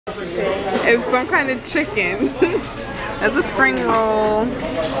It's some kind of chicken. That's a spring roll.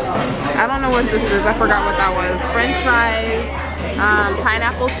 I don't know what this is. I forgot what that was. French fries,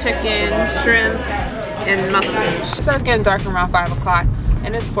 pineapple chicken, shrimp, and mussels. It starts getting dark around 5 o'clock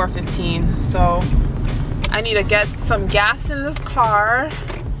and it's 4:15. So I need to get some gas in this car.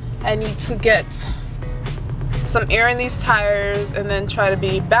 I need to get some air in these tires and then try to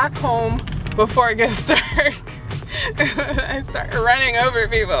be back home before it gets dark. I start running over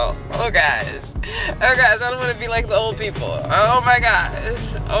people. Oh gosh. Oh gosh, I don't want to be like the old people. Oh my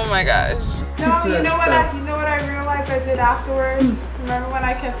gosh. Oh my gosh. No, you know what I realized I did afterwards? Remember when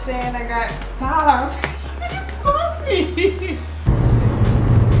I kept saying I got stop? Stop me.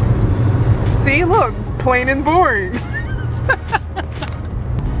 See, look, plain and boring.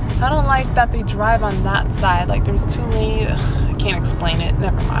 I don't like that they drive on that side. Like there's 2 lanes. I can't explain it.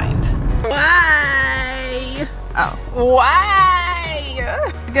 Never mind. Why? Oh, why?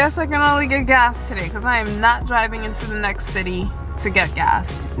 I guess I can only get gas today because I am not driving into the next city to get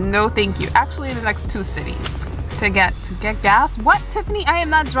gas. No, thank you. Actually, the next 2 cities to get gas. What, Tiffany? I am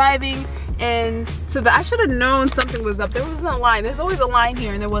not driving into the. I should have known something was up. There wasn't a line. There's always a line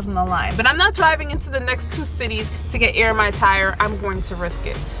here, and there wasn't a line. But I'm not driving into the next 2 cities to get air in my tire. I'm going to risk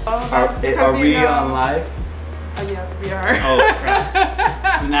it. Oh, are we on live? Yes, we are. Oh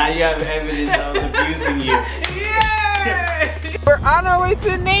crap! So now you have evidence I was abusing you. Yay! We're on our way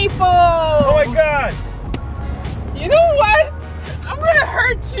to Naples. Oh my God! You know what? I'm gonna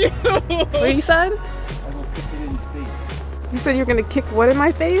hurt you. What you said? I will kick it in the face. You said you're gonna kick what in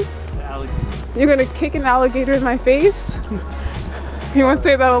my face? The alligator. You're gonna kick an alligator in my face? You want to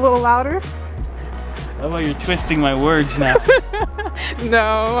say that a little louder? How about you're twisting my words now?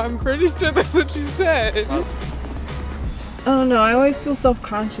 No, I'm pretty sure that's what you said. I don't know, I always feel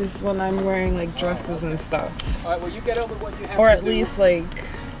self-conscious when I'm wearing like dresses and stuff. Alright, well you get over what you have or to at do, least like...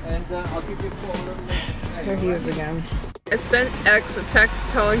 and I'll give you a call. There he is again. I sent X a text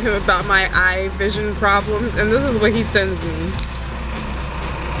telling him about my eye vision problems, and this is what he sends me.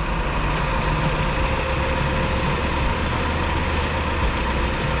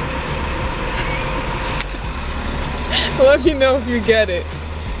 Let me know if you get it.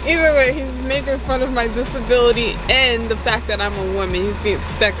 Either way, he's making fun of my disability and the fact that I'm a woman. He's being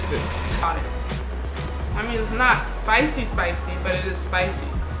sexist. I mean, it's not spicy, but it is spicy.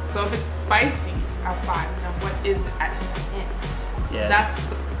 So if it's spicy at 5, then what is it at 10? Yeah. That's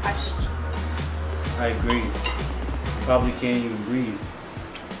the question. I agree. Probably can't even breathe.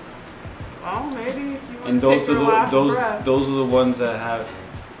 Well, maybe if you want And to take your last breath. those are the ones that have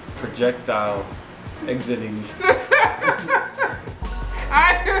projectile exiting.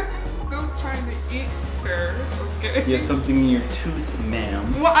 I'm still trying to eat, sir. Okay. You have something in your tooth, ma'am.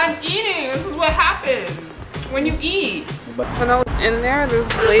 Well, I'm eating. This is what happens when you eat. When I was in there, this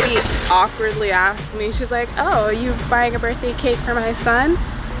lady awkwardly asked me, she's like, oh, are you buying a birthday cake for my son?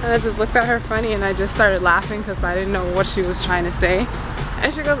 And I just looked at her funny and I just started laughing because I didn't know what she was trying to say.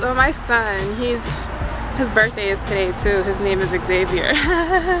 And she goes, oh, my son, his birthday is today too. His name is Xavier.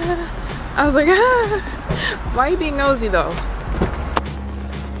 I was like, why are you being nosy though?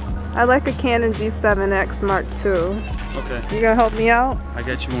 I like a Canon G7X Mark II. Okay. You gonna help me out? I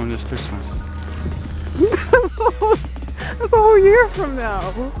got you one this Christmas. That's a whole year from now.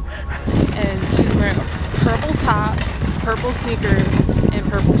 And she's wearing a purple top, purple sneakers, and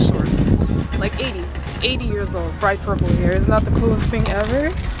purple shorts. Like 80 years old, bright purple hair. Isn't that the coolest thing ever?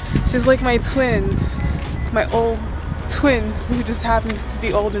 She's like my twin, my old twin who just happens to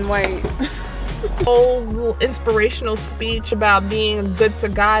be old and white. Old little inspirational speech about being good to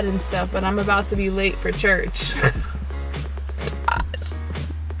God and stuff, but I'm about to be late for church. Gosh.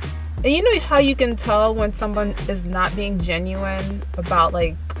 And you know how you can tell when someone is not being genuine about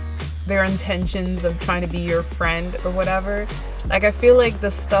like their intentions of trying to be your friend or whatever? Like I feel like the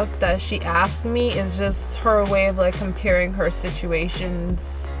stuff that she asked me is just her way of like comparing her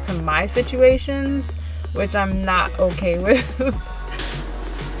situations to my situations, which I'm not okay with.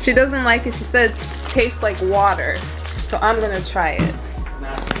 She doesn't like it. She said it tastes like water. So I'm gonna try it.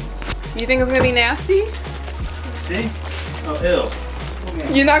 Nasty. You think it's gonna be nasty? See? Oh, ew.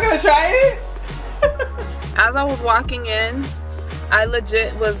 Okay. You're not gonna try it? As I was walking in, I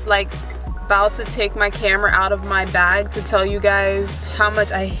legit was like about to take my camera out of my bag to tell you guys how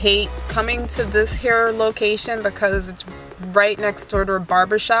much I hate coming to this here location because it's right next door to a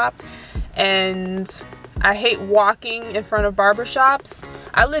barbershop, and I hate walking in front of barbershops.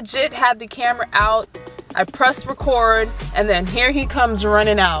 I legit had the camera out, I pressed record, and then here he comes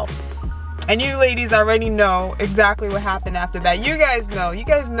running out. And you ladies already know exactly what happened after that. You guys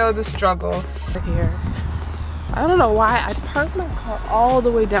know the struggle. Here. I don't know why I parked my car all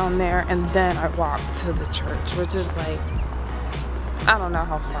the way down there and then I walked to the church, which is like, I don't know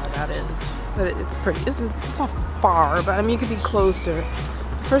how far that is, but it's not far, but I mean it could be closer.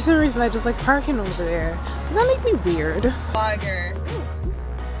 For some reason I just like parking over there. Does that make me weird? Vlogger.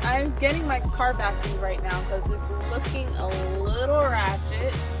 I'm getting my car vacuumed right now because it's looking a little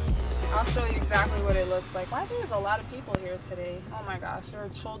ratchet. I'll show you exactly what it looks like. Why there's a lot of people here today? Oh my gosh, there are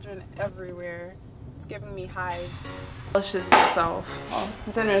children everywhere. It's giving me hives. Delicious itself. Oh,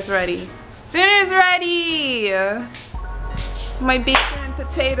 dinner's ready. Dinner's ready! My bacon and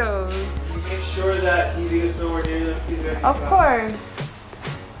potatoes. You make sure that you leave us nowhere near them. Of course.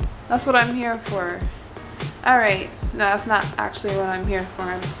 That's what I'm here for. Alright. No, that's not actually what I'm here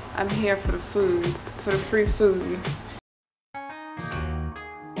for. I'm here for the food. For the free food.